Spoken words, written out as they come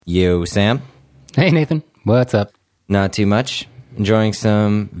Yo, Sam. Hey, Nathan. What's up? Not too much. Enjoying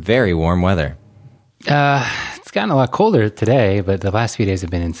some very warm weather. It's gotten a lot colder today, but the last few days have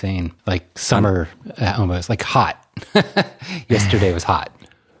been insane. Like summer, almost like hot. Yesterday was hot.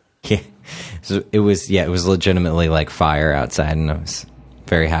 Yeah. So it was legitimately like fire outside, and I was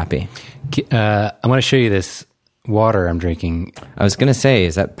very happy. I want to show you this water I'm drinking. I was going to say,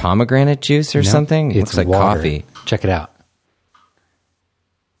 is that pomegranate juice or something? It looks like water. coffee. Check it out.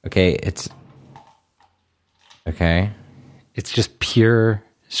 Okay, It's just pure,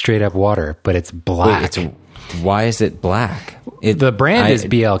 straight up water, but it's black. Why is it black? The brand is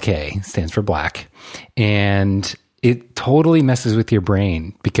BLK, stands for black, and it totally messes with your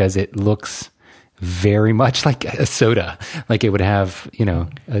brain because it looks very much like a soda, like it would have,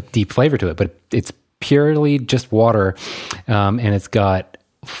 a deep flavor to it, but it's purely just water, and it's got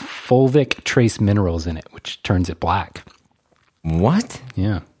fulvic trace minerals in it, which turns it black. What?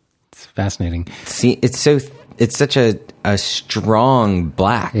 Yeah, it's fascinating. See, it's such a strong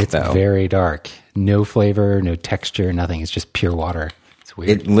black, It's though. very dark. No flavor, no texture, nothing. It's just pure water. It's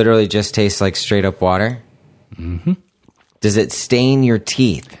weird. It literally just tastes like straight up water? Mm-hmm. Does it stain your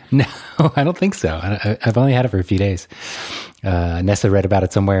teeth? No, I don't think so. I've only had it for a few days. Nessa read about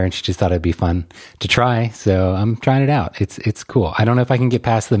it somewhere, and she just thought it'd be fun to try. So I'm trying it out. It's cool. I don't know if I can get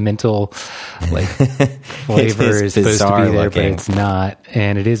past the mental flavor is supposed to be there, but it's not.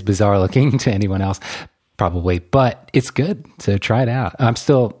 And it is bizarre looking to anyone else, probably. But it's good. So try it out. I'm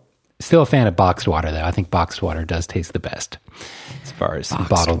still a fan of boxed water, though. I think boxed water does taste the best as far as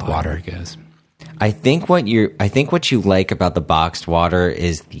bottled water goes. I think what you like about the boxed water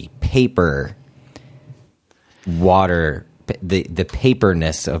is the paper water, the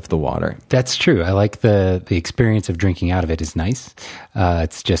paperness of the water. That's true. I like the experience of drinking out of it is nice.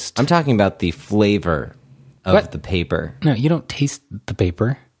 It's just I'm talking about the flavor of the paper. No, you don't taste the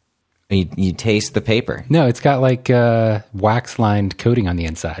paper. You taste the paper. No, it's got like wax lined coating on the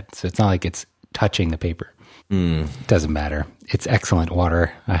inside, so it's not like it's touching the paper. It doesn't matter. It's excellent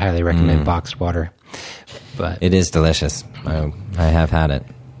water. I highly recommend boxed water. But it is delicious. I have had it.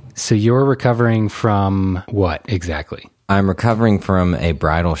 So you're recovering from what exactly? I'm recovering from a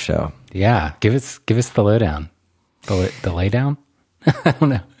bridal show. Yeah, give us the lowdown. The lay down? I don't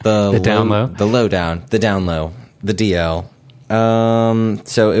know. The down low? The lowdown. The down low. The DL.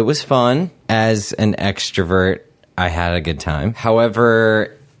 So it was fun. As an extrovert, I had a good time.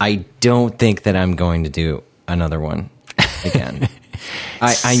 However, I don't think that I'm going to do another one again.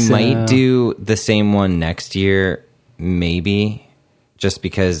 I might do the same one next year, maybe, just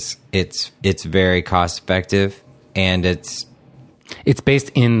because it's very cost effective, and it's based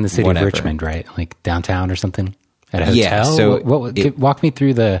in the city of Richmond, right? Like downtown or something at a hotel. Yeah. So walk me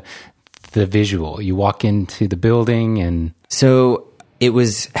through the visual. You walk into the building, and so it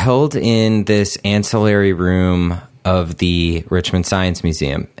was held in this ancillary room of the Richmond Science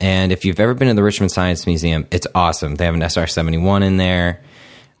Museum. And if you've ever been to the Richmond Science Museum, it's awesome. They have an SR-71 in there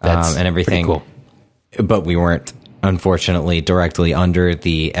and everything. Pretty cool. But we weren't, unfortunately, directly under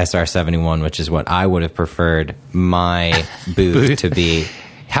the SR-71, which is what I would have preferred my booth to be.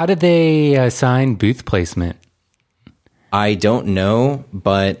 How did they assign booth placement? I don't know,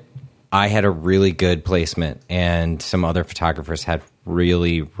 but I had a really good placement, and some other photographers had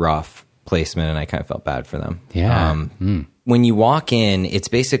really rough placement, and I kind of felt bad for them. Yeah. When you walk in, it's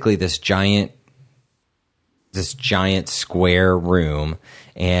basically this giant square room,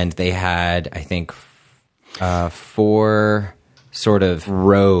 and they had, I think, 4 sort of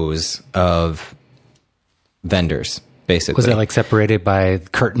rows of vendors, basically. Was it like separated by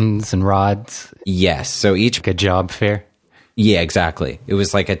curtains and rods? Yes. So each... Like a job fair? Yeah, exactly. It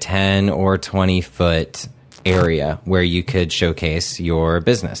was like a 10 or 20 foot area where you could showcase your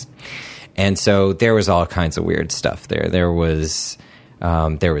business. And so there was all kinds of weird stuff there. There was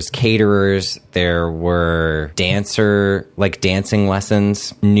caterers, there were dancing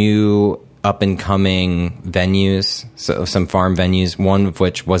lessons, new up and coming venues, so some farm venues, one of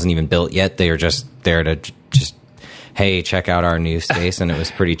which wasn't even built yet. They were just there to just, hey, check out our new space, and it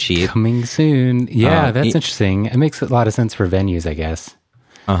was pretty cheap. Coming soon. Yeah, that's interesting. It makes a lot of sense for venues, I guess.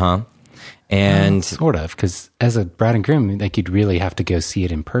 And sort of, because as a bride and groom, like you'd really have to go see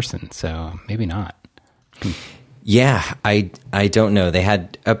it in person. So maybe not. Yeah, I don't know. They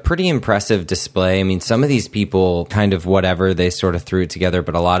had a pretty impressive display. I mean, some of these people kind of whatever, they sort of threw it together,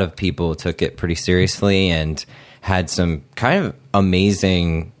 but a lot of people took it pretty seriously and had some kind of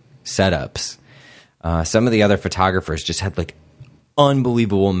amazing setups. Some of the other photographers just had like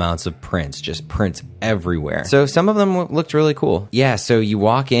unbelievable amounts of prints, just prints everywhere. So some of them looked really cool. Yeah, so you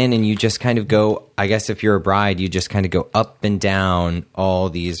walk in and you just kind of go, I guess if you're a bride, you just kind of go up and down all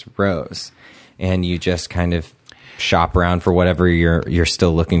these rows, and you just kind of shop around for whatever you're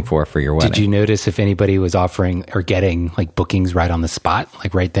still looking for your wedding. Did you notice if anybody was offering or getting like bookings right on the spot,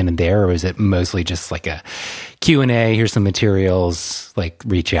 like right then and there, or was it mostly just like a Q&A, here's some materials, like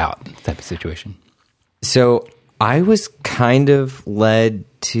reach out type of situation? So I was kind of led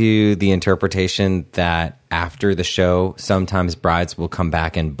to the interpretation that after the show, sometimes brides will come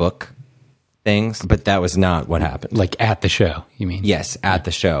back and book things, but that was not what happened. Like at the show, you mean? Yes, at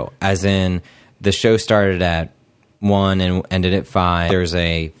the show. As in, the show started at 1 and ended at 5. There's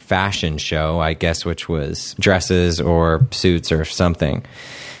a fashion show, I guess, which was dresses or suits or something.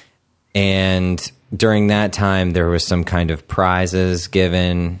 And during that time, there was some kind of prizes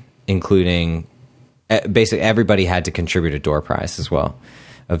given, including basically everybody had to contribute a door prize as well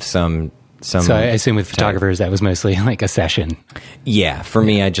of some. So I assume with photographers, that was mostly like a session. Yeah. For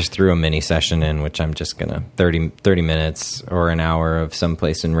me, I just threw a mini session in, which I'm just going to 30 minutes or an hour of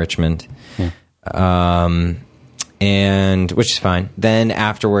someplace in Richmond. Yeah. And which is fine. Then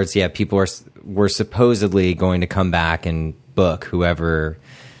afterwards, yeah, people were supposedly going to come back and book whoever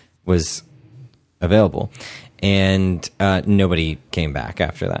was available. And nobody came back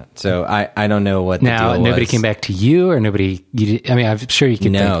after that. So I don't know what the deal was. Now, nobody came back to you, or nobody... I mean, I'm sure you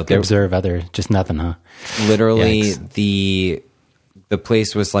could observe other... Just nothing, huh? Literally, the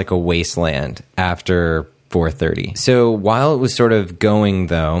place was like a wasteland after 4:30. So while it was sort of going,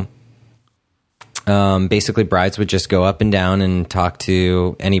 though, basically brides would just go up and down and talk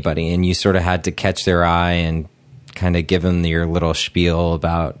to anybody, and you sort of had to catch their eye and kind of give them your little spiel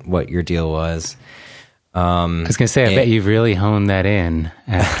about what your deal was. I was going to say, I bet you've really honed that in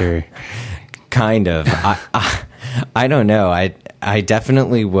after. Kind of. I don't know. I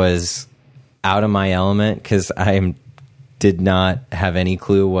definitely was out of my element because I did not have any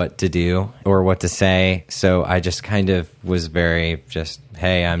clue what to do or what to say. So I just kind of was very just,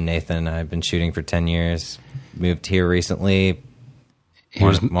 hey, I'm Nathan. I've been shooting for 10 years. Moved here recently.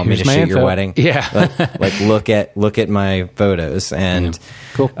 Want me to shoot your wedding? Yeah. like look at my photos. And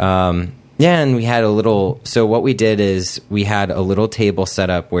cool. Yeah, and we had so what we did is we had a little table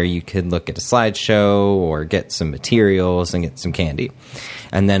set up where you could look at a slideshow or get some materials and get some candy.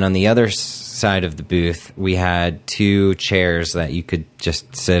 And then on the other side of the booth, we had 2 chairs that you could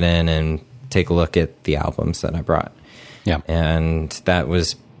just sit in and take a look at the albums that I brought. Yeah. And that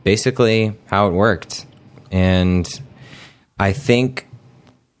was basically how it worked. And I think...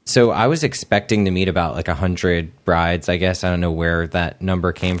 So I was expecting to meet about like 100 brides, I guess. I don't know where that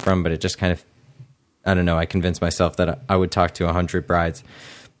number came from, but it just kind of, I don't know. I convinced myself that I would talk to 100 brides.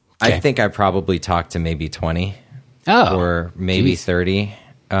 Okay. I think I probably talked to maybe 20 or maybe 30,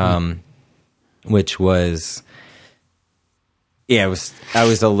 which was, I was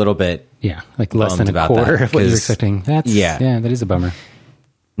a little bit like less than a quarter of what you're expecting. That is a bummer.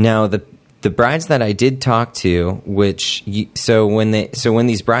 Now, the brides that I did talk to, so when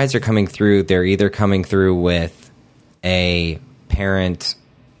these brides are coming through, they're either coming through with a parent,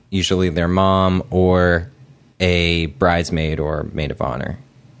 usually their mom, or a bridesmaid or maid of honor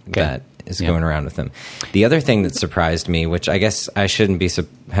that is going around with them. The other thing that surprised me, which I guess I shouldn't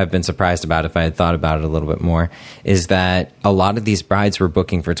have been surprised about if I had thought about it a little bit more, is that a lot of these brides were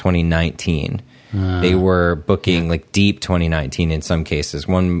booking for 2019. They were booking like deep 2019 in some cases.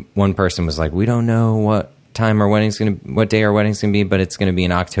 One person was like, "We don't know what day our wedding's gonna be, but it's gonna be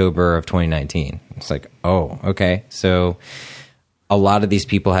in October of 2019." It's like, oh, okay. So a lot of these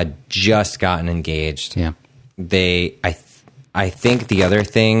people had just gotten engaged. Yeah. I think the other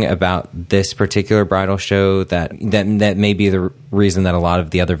thing about this particular bridal show that may be the reason that a lot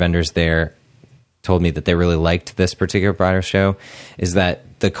of the other vendors there told me that they really liked this particular bridal show is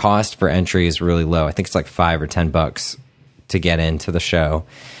that the cost for entry is really low. I think it's like $5 or $10 to get into the show.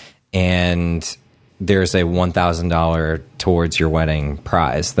 And there's a $1,000 towards your wedding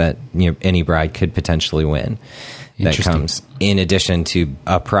prize that any bride could potentially win. That comes in addition to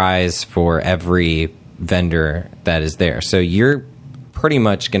a prize for every vendor that is there. So you're pretty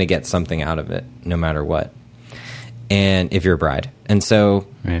much going to get something out of it no matter what. And if you're a bride. And so...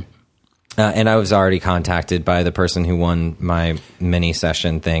 Right. And I was already contacted by the person who won my mini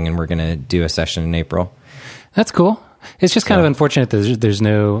session thing, and we're going to do a session in April. That's cool. It's just kind of unfortunate that there's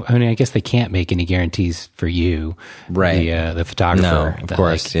no... I mean, I guess they can't make any guarantees for you, right? The photographer. No, of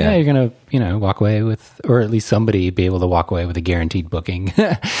course, like, you're going to, walk away with, or at least somebody be able to walk away with a guaranteed booking.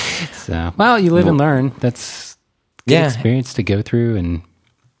 So, well, you live and learn. That's good experience to go through, and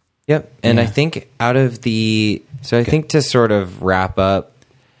Yep. And I think I think to sort of wrap up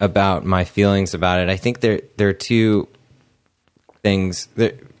about my feelings about it, I think there are two things.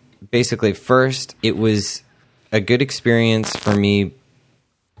 Basically, first, it was a good experience for me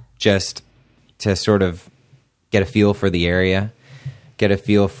just to sort of get a feel for the area, get a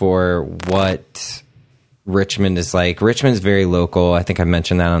feel for what Richmond is like. Richmond's very local. I think I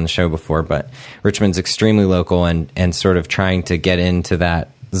mentioned that on the show before, but Richmond's extremely local, and sort of trying to get into that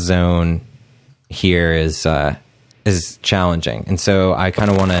zone here is challenging. And so I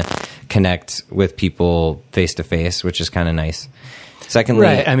kind of want to connect with people face to face, which is kind of nice. Secondly,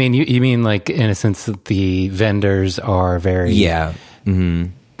 right. I mean, you mean like in a sense that the vendors are very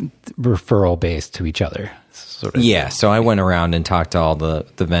referral based to each other. Sort of. Yeah. So I went around and talked to all the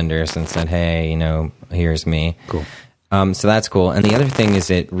vendors and said, hey, here's me. Cool. So that's cool. And the other thing is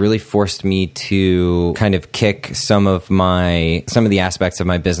it really forced me to kind of kick some of the aspects of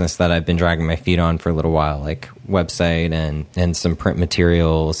my business that I've been dragging my feet on for a little while, like website and some print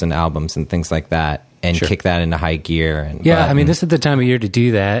materials and albums and things like that, and kick that into high gear. And I mean, this is the time of year to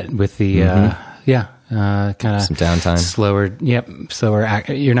do that with the, kind of some downtime, slower.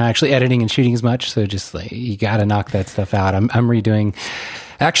 You're not actually editing and shooting as much. So just like, you got to knock that stuff out. I'm redoing,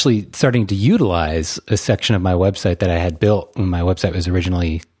 actually starting to utilize a section of my website that I had built when my website was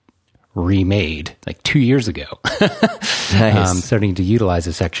originally remade like 2 years ago. Nice. Starting to utilize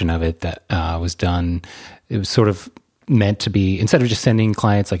a section of it that was done. It was sort of meant to be, instead of just sending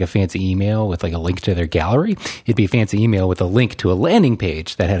clients like a fancy email with like a link to their gallery, it'd be a fancy email with a link to a landing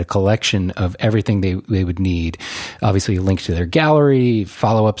page that had a collection of everything they would need. Obviously a link to their gallery,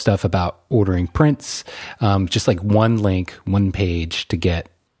 follow-up stuff about ordering prints, just like one link, one page to get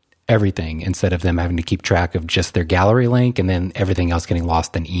everything, instead of them having to keep track of just their gallery link and then everything else getting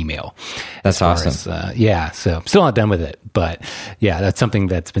lost in email. That's awesome. So I'm still not done with it, but that's something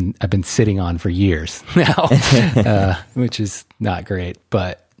I've been sitting on for years now, which is not great.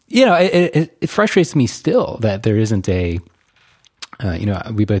 But it frustrates me still that there isn't a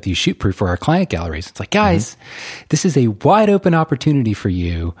we both use Shootproof for our client galleries. It's like, guys, this is a wide open opportunity for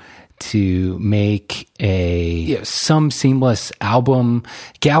you to make some seamless album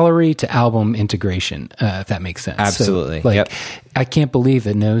gallery to album integration, if that makes sense. Absolutely. So, I can't believe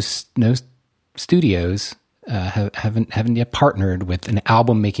that no studios haven't yet partnered with an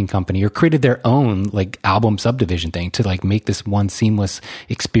album making company or created their own like album subdivision thing to like make this one seamless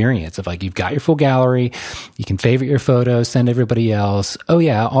experience of like, you've got your full gallery, you can favorite your photos, send everybody else. Oh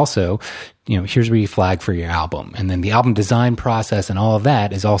yeah. Also, here's where you flag for your album. And then the album design process and all of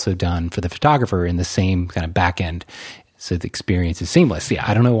that is also done for the photographer in the same kind of back end. So the experience is seamless. Yeah,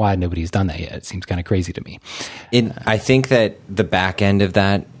 I don't know why nobody's done that yet. It seems kind of crazy to me. I think that the back end of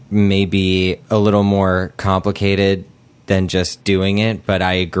that may be a little more complicated than just doing it, but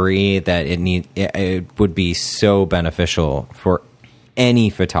I agree that it would be so beneficial for any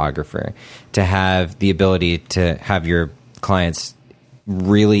photographer to have the ability to have your clients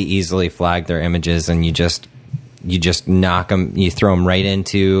really easily flag their images, and you just knock them, you throw them right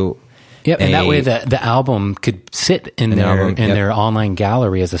into. Yep, and that way the album could sit in their online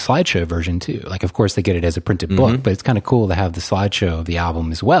gallery as a slideshow version too. Like, of course, they get it as a printed book, but it's kind of cool to have the slideshow of the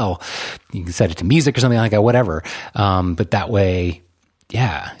album as well. You can set it to music or something like that, whatever. But that way,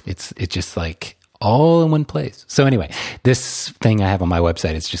 it's just like all in one place. So anyway, this thing I have on my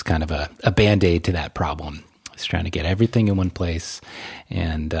website is just kind of a Band-Aid to that problem. It's trying to get everything in one place,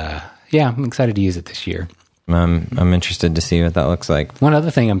 and I'm excited to use it this year. I'm interested to see what that looks like. One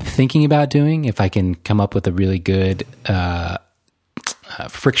other thing I'm thinking about doing, if I can come up with a really good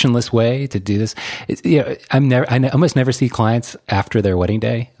frictionless way to do this, is, I almost never see clients after their wedding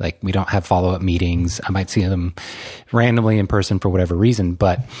day. Like, we don't have follow-up meetings. I might see them randomly in person for whatever reason,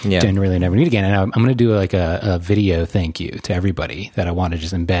 but generally never meet again. And I'm going to do like a video thank you to everybody that I want to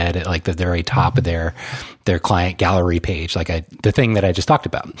just embed at like the very top of their client gallery page. Like the thing that I just talked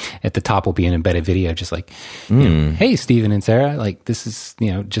about at the top will be an embedded video, just like, hey, Steven and Sarah, like this is,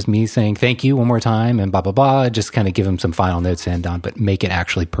 just me saying thank you one more time and blah, blah, blah. Just kind of give them some final notes to end on, but make it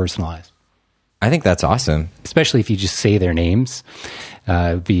actually personalized. I think that's awesome. Especially if you just say their names,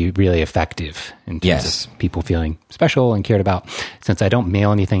 it'd be really effective in terms of people feeling special and cared about. Since I don't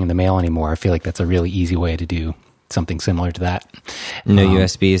mail anything in the mail anymore, I feel like that's a really easy way to do something similar to that. No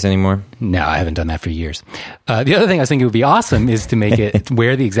USBs anymore? No, I haven't done that for years. The other thing I was thinking would be awesome is to make it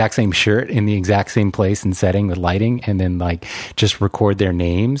wear the exact same shirt in the exact same place and setting with lighting, and then like just record their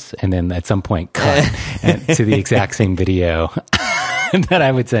names, and then at some point cut to the exact same video that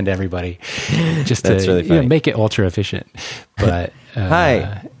I would send everybody, just to really make it ultra efficient. But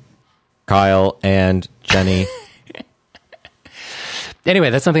hi, Kyle and Jenny. anyway,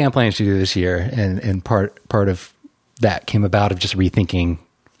 that's something I'm planning to do this year. And part of that came about of just rethinking,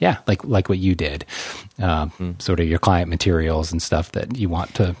 like what you did, sort of your client materials and stuff that you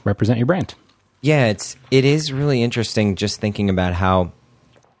want to represent your brand. Yeah, it is really interesting just thinking about how,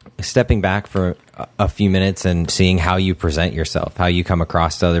 stepping back for a few minutes and seeing how you present yourself, how you come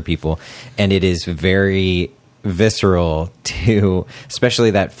across to other people. And it is very visceral to,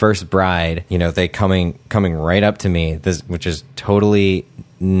 especially that first bride, they coming right up to me, which is totally,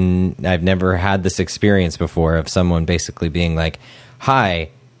 I've never had this experience before of someone basically being like, "Hi,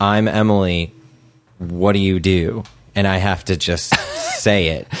 I'm Emily. What do you do?" And I have to just say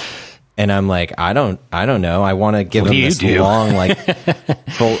it. And I'm like, I don't know. I want to give them this long,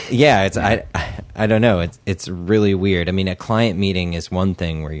 I don't know. It's really weird. I mean, a client meeting is one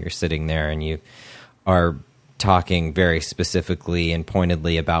thing where you're sitting there and you are talking very specifically and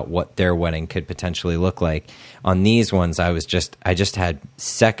pointedly about what their wedding could potentially look like. On these ones, I just had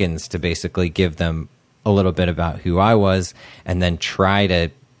seconds to basically give them a little bit about who I was and then try to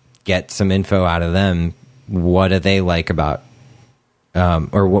get some info out of them. What do they like about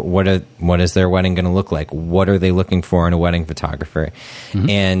or what is their wedding going to look like? What are they looking for in a wedding photographer? Mm-hmm.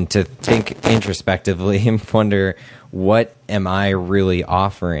 And to think introspectively and wonder, what am I really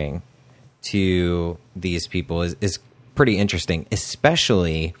offering to these people is pretty interesting,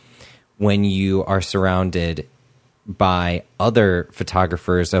 especially when you are surrounded by other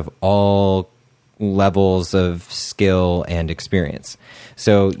photographers of all levels of skill and experience.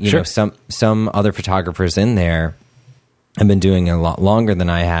 So, you know, some other photographers in there have been doing a lot longer than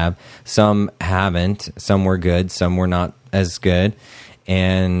I have. Some haven't. Some were good. Some were not as good.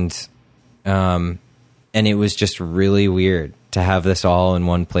 And it was just really weird to have this all in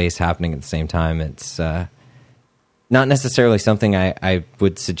one place happening at the same time. It's not necessarily something I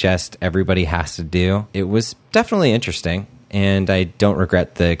would suggest everybody has to do. It was definitely interesting, and I don't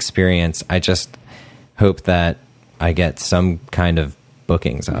regret the experience. I just hope that I get some kind of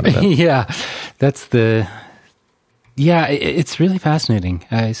bookings out of it. It's really fascinating.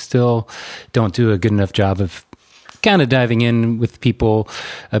 I still don't do a good enough job of kind of diving in with people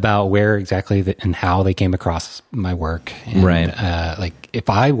about where exactly and how they came across my work. And, like if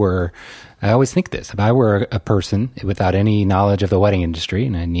I always think this, if I were a person without any knowledge of the wedding industry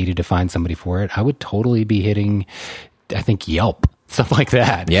and I needed to find somebody for it, I would totally be hitting, I think, Yelp, stuff like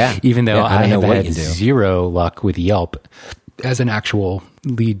that. Yeah. Even though I have had zero luck with Yelp as an actual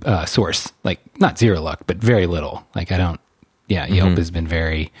lead source, like not zero luck, but very little. Like Yelp has been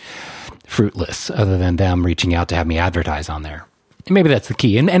very fruitless other than them reaching out to have me advertise on there. And maybe that's the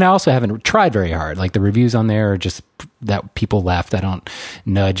key. And I also haven't tried very hard. Like the reviews on there are just that people left. I don't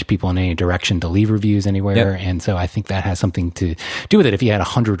nudge people in any direction to leave reviews anywhere. Yep. And so I think that has something to do with it. If you had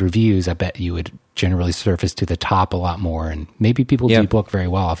 100 reviews, I bet you would generally surface to the top a lot more. And maybe people do book very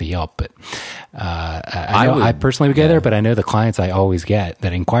well off of Yelp. But I personally would go there, but I know the clients I always get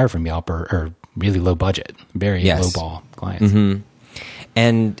that inquire from Yelp are really low budget, very low ball clients. Mm-hmm.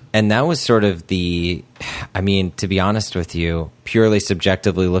 And that was sort of to be honest with you, purely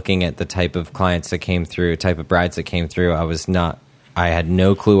subjectively looking at the type of clients that came through, type of brides that came through, I had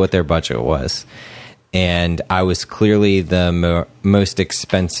no clue what their budget was. And I was clearly the most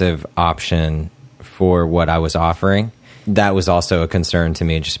expensive option for what I was offering. That was also a concern to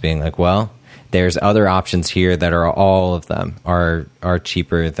me, just being like, well, there's other options here that are, all of them are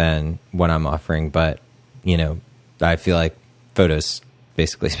cheaper than what I'm offering. But, I feel like photos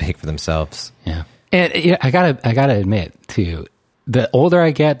basically speak for themselves. Yeah. And I gotta admit too, the older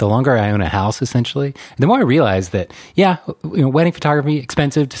I get, the longer I own a house, essentially, the more I realize that, wedding photography,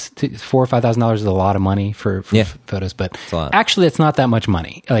 expensive, $4,000 or $5,000 is a lot of money for photos, but actually it's not that much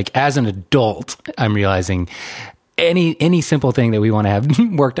money. Like as an adult, I'm realizing any simple thing that we want to have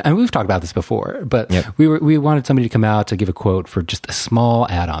worked, and we've talked about this before, but we wanted somebody to come out to give a quote for just a small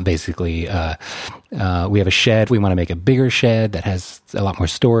add-on. Basically, we have a shed. We want to make a bigger shed that has a lot more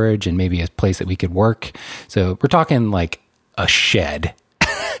storage and maybe a place that we could work. So we're talking like a shed.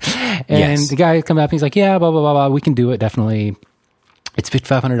 And the guy comes up and he's like, yeah, blah, blah, blah, blah. We can do it. Definitely. It's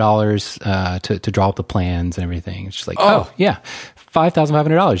 $5,500 to draw up the plans and everything. It's just like,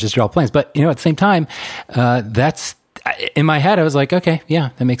 $5,500 just to draw plans. But at the same time, that's in my head. I was like, okay, yeah,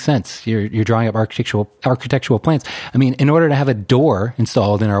 that makes sense. You're drawing up architectural plans. I mean, in order to have a door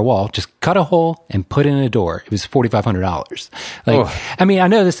installed in our wall, just cut a hole and put in a door. It was $4,500. I mean, I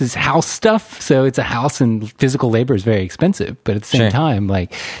know this is house stuff, so it's a house and physical labor is very expensive. But at the same time,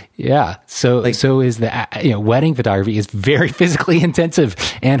 so is the wedding photography is very physically intensive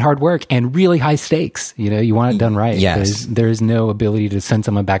and hard work and really high stakes. You want it done right. Yes. There is no ability to send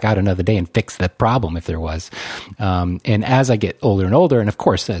someone back out another day and fix the problem if there was. And as I get older and older, and of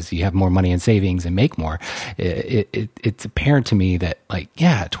course, as you have more money in savings and make more, it's apparent to me that like,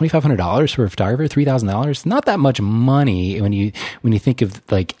 yeah, $2,500 for a photographer, $3,000, not that much money when you think of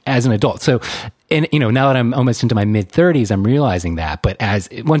like as an adult. So, and now that I'm almost into my mid 30s, I'm realizing that. But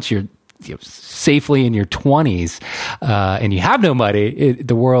once you're safely in your 20s and you have no money,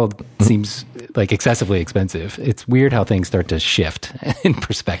 the world seems like excessively expensive. It's weird how things start to shift in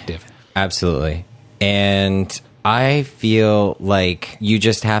perspective. Absolutely. And I feel like you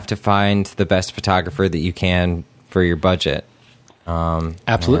just have to find the best photographer that you can for your budget.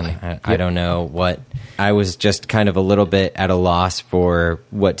 Absolutely. I don't know I was just kind of a little bit at a loss for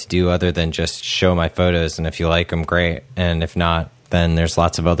what to do other than just show my photos. And if you like them, great. And if not, then there's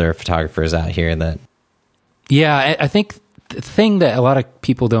lots of other photographers out here that. Yeah, I think the thing that a lot of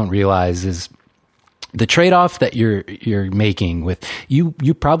people don't realize is the trade-off that you're making with you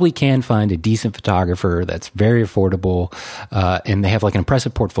probably can find a decent photographer that's very affordable, and they have like an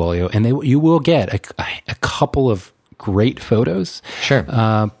impressive portfolio, and you will get a couple of great photos, sure,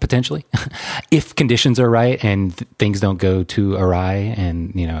 potentially, if conditions are right and things don't go too awry,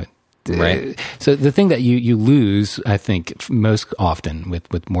 and right. So the thing that you lose, I think, most often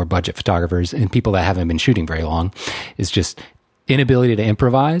with more budget photographers and people that haven't been shooting very long, is just inability to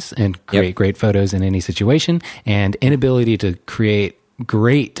improvise and create great photos in any situation, and inability to create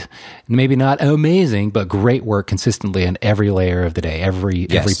great, maybe not amazing, but great work consistently on every layer of the day, every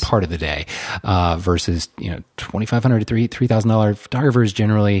part of the day, versus, $2,500 to $3,000 photographers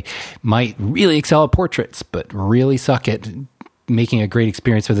generally might really excel at portraits, but really suck at making a great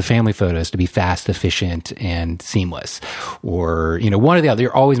experience for the family photos to be fast, efficient, and seamless. Or, one or the other.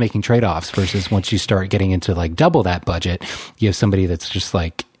 You're always making trade-offs versus once you start getting into like double that budget, you have somebody that's just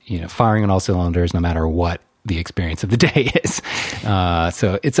like, firing on all cylinders no matter what the experience of the day is.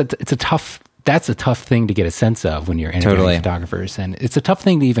 So that's a tough thing to get a sense of when you're interviewing photographers. And it's a tough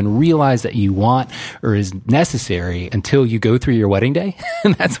thing to even realize that you want or is necessary until you go through your wedding day.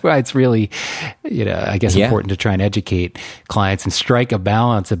 And that's why it's really, I guess important to try and educate clients and strike a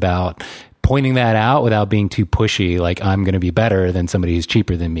balance about pointing that out without being too pushy. Like, I'm going to be better than somebody who's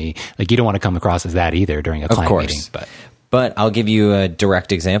cheaper than me. Like, you don't want to come across as that either during a client meeting. But I'll give you a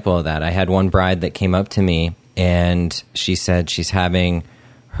direct example of that. I had one bride that came up to me and she said she's having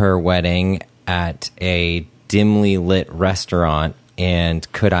her wedding at a dimly lit restaurant, and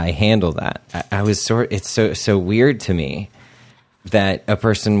could I handle that? I was it's so weird to me that a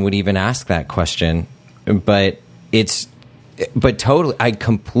person would even ask that question, but totally, I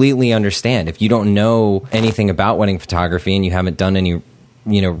completely understand. If you don't know anything about wedding photography and you haven't done any,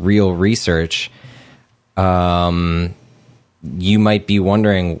 real research, you might be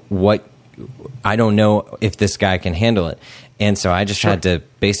wondering I don't know if this guy can handle it. And so I just had to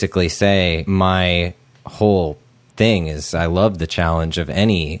basically say my whole thing is I love the challenge of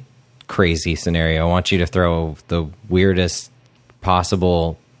any crazy scenario. I want you to throw the weirdest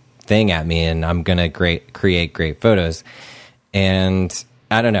possible thing at me and I'm going to create great photos. And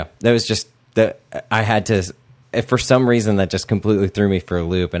I don't know. That was just I had to, for some reason that just completely threw me for a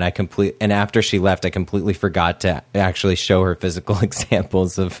loop. And and after she left, I completely forgot to actually show her physical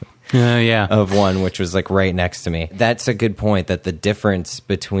examples of one, which was like right next to me. That's a good point, that the difference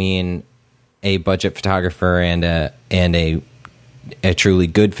between a budget photographer and a truly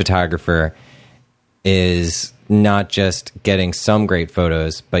good photographer is not just getting some great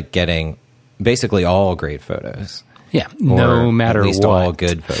photos, but getting basically all great photos. Yeah, no matter at least what. all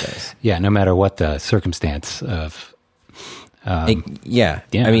good photos. Yeah, no matter what the circumstance of. I mean,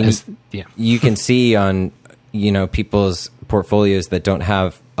 you can see on people's portfolios that don't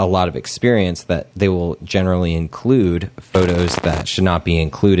have a lot of experience that they will generally include photos that should not be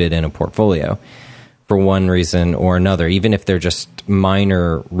included in a portfolio for one reason or another, even if they're just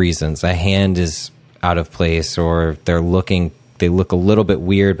minor reasons. A hand is out of place, or they look a little bit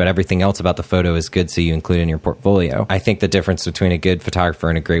weird, but everything else about the photo is good, so you include it in your portfolio. I think the difference between a good photographer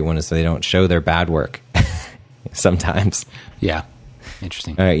and a great one is they don't show their bad work sometimes. Yeah.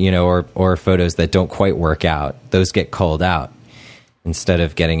 Interesting. Or photos that don't quite work out. Those get called out instead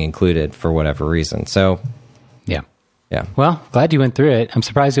of getting included for whatever reason. So, yeah. Well, glad you went through it. I'm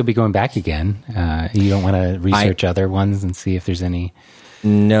surprised you'll be going back again. You don't want to research other ones and see if there's any...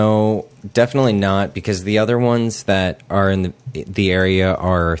 No, definitely not, because the other ones that are in the area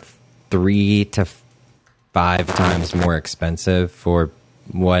are 3 to 5 times more expensive for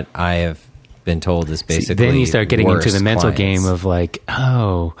what I have been told is basically. Then you start getting into the mental game of like,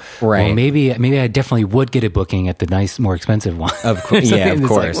 well, maybe I definitely would get a booking at the nice, more expensive one. Of course, yeah, of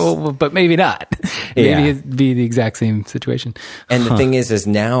course. Like, well, but maybe not. Maybe it'd be the exact same situation. And the thing is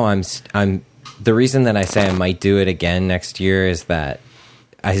now I'm the reason that I say I might do it again next year is that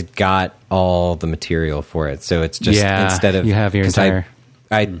I got all the material for it. So it's just instead of you have your entire.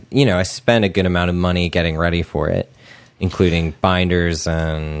 I spent a good amount of money getting ready for it, including binders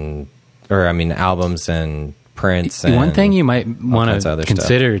albums and prints. And one thing you might want to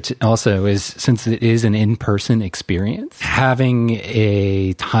consider also is, since it is an in-person experience, having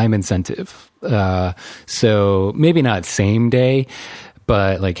a time incentive. So maybe not same day,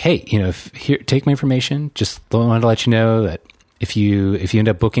 but like, hey, take my information. Just wanted to let you know that if you end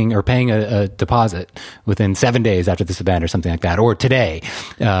up booking or paying a deposit within 7 days after this event or something like that, or today,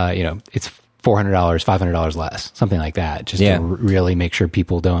 it's $400, $500 less, something like that, just to really make sure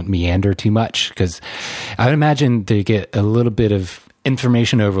people don't meander too much. Because I would imagine they get a little bit of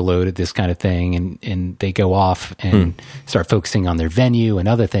information overload at this kind of thing, and they go off and start focusing on their venue and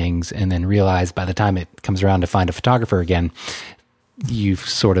other things, and then realize by the time it comes around to find a photographer again, you've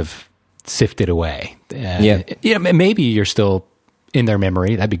sort of sifted away. Maybe you're still in their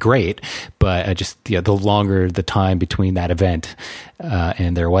memory. That'd be great. But the longer the time between that event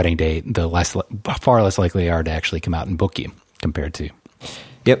and their wedding date, the far less likely they are to actually come out and book you compared to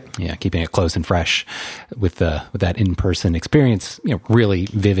keeping it close and fresh with that in-person experience, really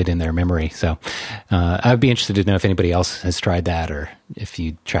vivid in their memory. So I'd be interested to know if anybody else has tried that, or if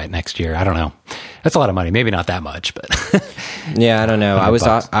you try it next year. I don't know. That's a lot of money. Maybe not that much, but I don't know. I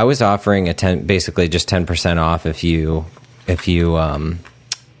was offering basically just 10% off if you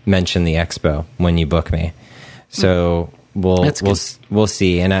mention the expo when you book me. So we'll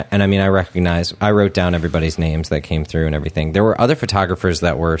see. And I recognize, I wrote down everybody's names that came through and everything. There were other photographers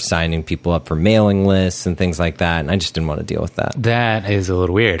that were signing people up for mailing lists and things like that, and I just didn't want to deal with that. That is a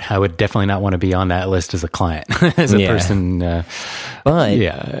little weird. I would definitely not want to be on that list as a client, as a person.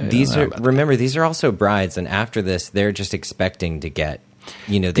 These are also brides, and after this, they're just expecting to get.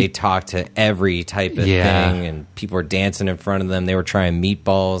 They talk to every type of thing, and people were dancing in front of them. They were trying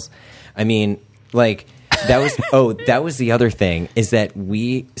meatballs. That was the other thing, is that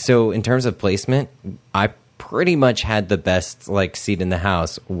so in terms of placement, I pretty much had the best seat in the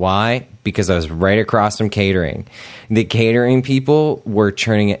house. Why? Because I was right across from catering. The catering people were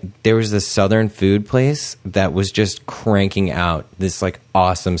churning it. There was this Southern food place that was just cranking out this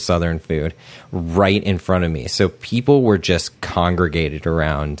awesome Southern food right in front of me. So people were just congregated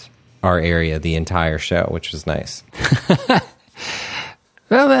around our area the entire show, which was nice.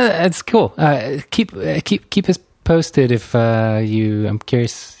 Well, that's cool. Keep us posted if I'm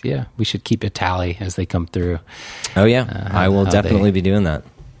curious. Yeah, we should keep a tally as they come through. Oh yeah, I will definitely be doing that.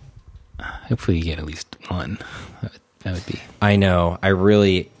 Hopefully you get at least one. That would be. I know. I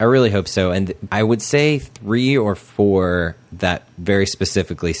really hope so. And I would say 3 or 4 that very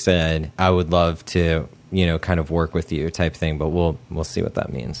specifically said, I would love to, kind of work with you type thing, but we'll see what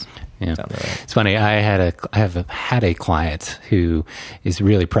that means. Yeah. It's funny. I have had a client who is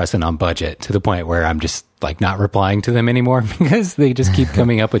really pressing on budget to the point where I'm just not replying to them anymore, because they just keep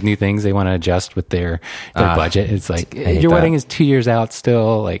coming up with new things they want to adjust with their budget. It's your wedding is 2 years out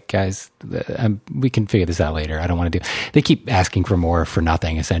still. Guys, we can figure this out later. I don't want to do. They keep asking for more for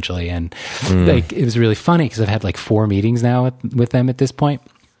nothing, essentially. And it was really funny because I've had 4 meetings now with them at this point.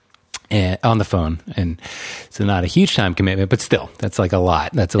 On the phone, and so not a huge time commitment, but still, that's a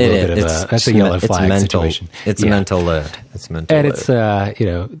lot. That's a little bit of that's a yellow flag situation. It's a mental load.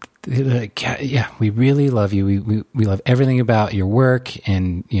 We really love you. We love everything about your work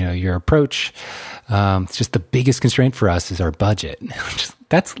and your approach. It's just the biggest constraint for us is our budget.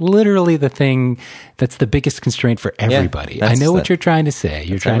 That's literally the thing. That's the biggest constraint for everybody. I know what you're trying to say.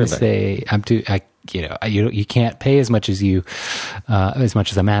 You're trying to say you can't pay as much as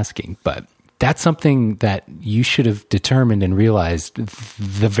I'm asking, but that's something that you should have determined and realized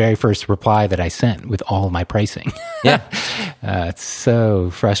the very first reply that I sent with all of my pricing. Yeah. It's so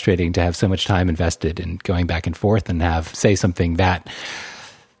frustrating to have so much time invested in going back and forth and say something that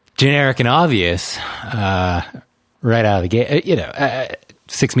generic and obvious right out of the gate.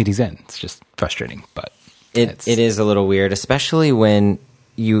 6 meetings in, it's just frustrating. But it is a little weird, especially when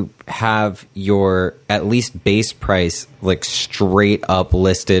you have your at least base price straight up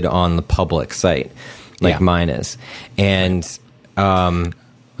listed on the public site, mine is. And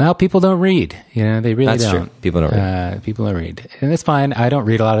well, people don't read. They really that's don't. True. People don't read. People don't read, and that's fine. I don't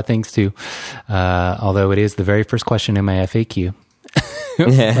read a lot of things too, although it is the very first question in my FAQ.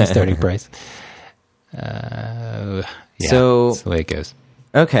 My starting price. So that's the way it goes.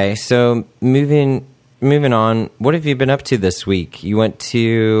 Okay, so moving on. What have you been up to this week? You went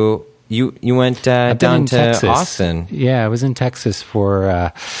to down to Texas. Austin. Yeah, I was in Texas for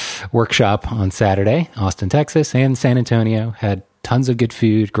a workshop on Saturday. Austin, Texas, and San Antonio. Had tons of good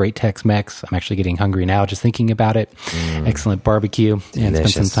food, great Tex-Mex. I'm actually getting hungry now just thinking about it. Excellent barbecue, and spent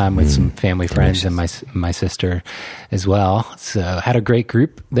some time with some family friends and my sister as well. So had a great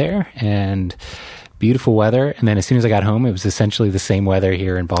group there and beautiful weather. And then as soon as I got home, it was essentially the same weather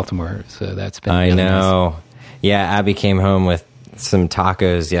here in Baltimore. So that's been really nice. Nice. Yeah, Abby came home with some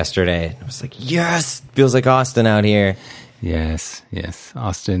tacos yesterday. I was like, yes, feels like Austin out here. Yes.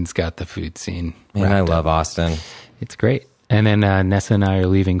 Austin's got the food scene. Man, I love Austin. It's great. And then Nessa and I are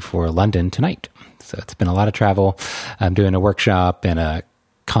leaving for London tonight. So it's been a lot of travel. I'm doing a workshop and a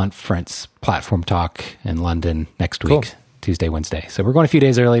conference platform talk in London next week, Tuesday, Wednesday. So we're going a few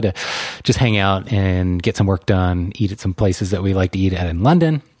days early to just hang out and get some work done, eat at some places that we like to eat at in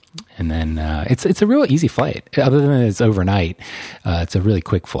London. And then it's a real easy flight. Other than it's overnight, it's a really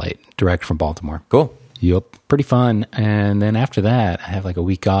quick flight direct from Baltimore. Cool. Yep. Pretty fun. And then after that, I have like a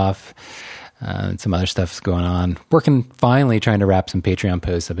week off. And some other stuff's going on. Finally trying to wrap some Patreon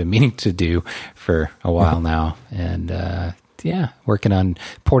posts I've been meaning to do for a while now. And working on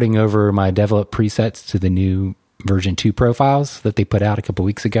porting over my developed presets to the new version 2 profiles that they put out a couple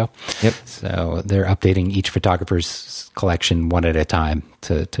weeks ago. Yep. So they're updating each photographer's collection one at a time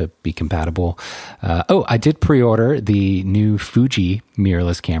to be compatible. I did pre-order the new Fuji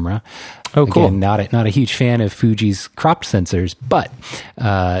mirrorless camera. Oh, cool. Again, not a huge fan of Fuji's cropped sensors, but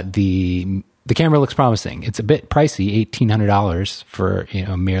the camera looks promising. It's a bit pricey, $1,800 for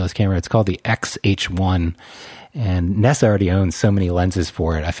a mirrorless camera. It's called the XH1, and Nessa already owns so many lenses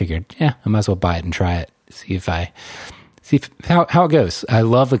for it. I figured, I might as well buy it and try it. See how it goes. I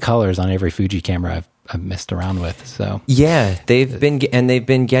love the colors on every Fuji camera I've messed around with. So yeah, they've been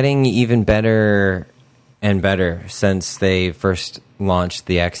getting even better and better since they first launched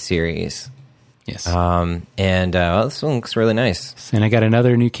the X series. Yes. This one looks really nice. And I got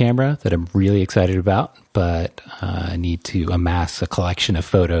another new camera that I'm really excited about, but I need to amass a collection of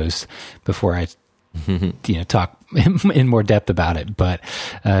photos before I talk in more depth about it. But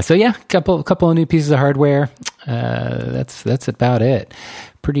couple of new pieces of hardware. That's about it.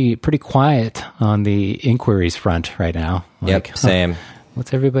 Pretty quiet on the inquiries front right now. Yep, same.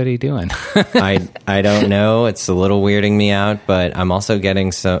 What's everybody doing? I don't know. It's a little weirding me out, but I'm also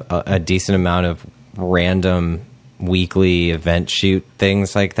getting a decent amount of random weekly event shoot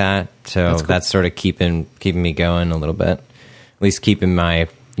things like that. So that's sort of keeping me going a little bit. At least keeping my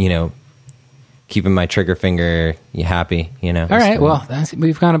trigger finger happy, All right. Well,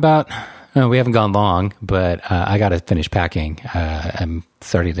 we've gone about, we haven't gone long, but I got to finish packing. I'm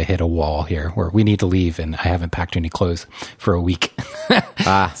starting to hit a wall here where we need to leave, and I haven't packed any clothes for a week.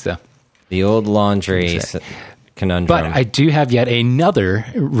 So the old laundry conundrum. But I do have yet another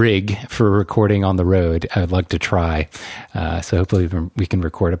rig for recording on the road I'd like to try. So hopefully we can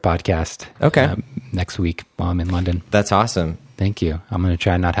record a podcast next week while I'm in London. That's awesome. Thank you. I'm going to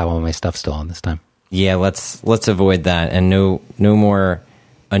try not have all my stuff still on this time. Yeah, let's avoid that, and no more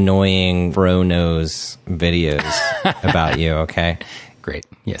annoying bro nose videos about you. Okay, great.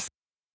 Yes.